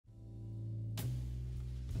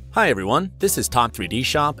Hi everyone, this is Top 3D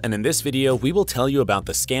Shop, and in this video we will tell you about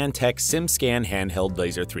the ScanTech SIMSCAN handheld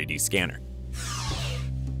laser 3D scanner.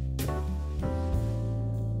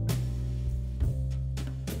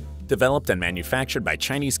 Developed and manufactured by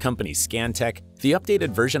Chinese company ScanTech, the updated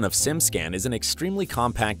version of SIMSCAN is an extremely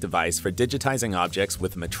compact device for digitizing objects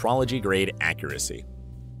with metrology-grade accuracy.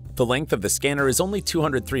 The length of the scanner is only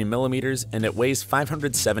 203 mm and it weighs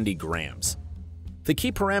 570 grams. The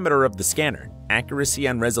key parameter of the scanner, accuracy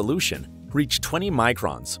and resolution, reach 20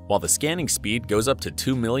 microns, while the scanning speed goes up to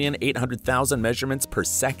 2,800,000 measurements per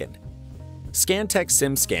second. ScanTech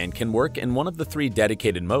SIMSCAN can work in one of the three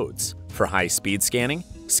dedicated modes. For high-speed scanning,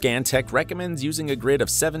 ScanTech recommends using a grid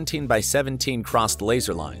of 17 by 17 crossed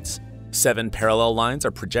laser lines. 7 parallel lines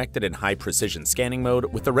are projected in high-precision scanning mode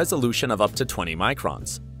with a resolution of up to 20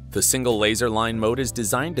 microns. The single laser line mode is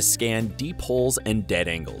designed to scan deep holes and dead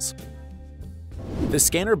angles. The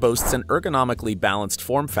scanner boasts an ergonomically balanced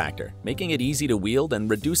form factor, making it easy to wield and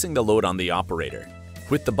reducing the load on the operator.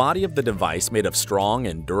 With the body of the device made of strong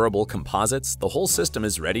and durable composites, the whole system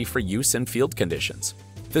is ready for use in field conditions.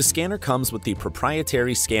 The scanner comes with the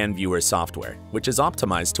proprietary Scan Viewer software, which is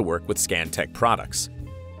optimized to work with ScanTech products.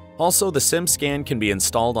 Also, the SIMSCAN can be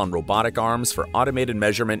installed on robotic arms for automated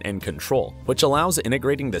measurement and control, which allows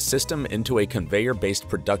integrating the system into a conveyor-based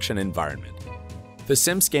production environment. The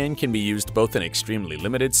SIMSCAN can be used both in extremely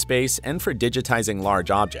limited space and for digitizing large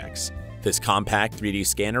objects. This compact 3D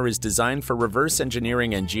scanner is designed for reverse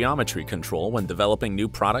engineering and geometry control when developing new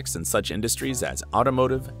products in such industries as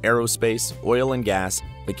automotive, aerospace, oil and gas,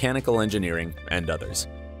 mechanical engineering, and others.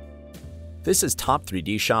 This is Top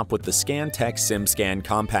 3D Shop with the ScanTech SIMSCAN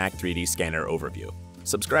Compact 3D Scanner overview.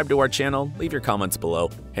 Subscribe to our channel, leave your comments below,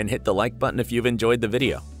 and hit the like button if you've enjoyed the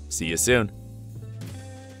video. See you soon!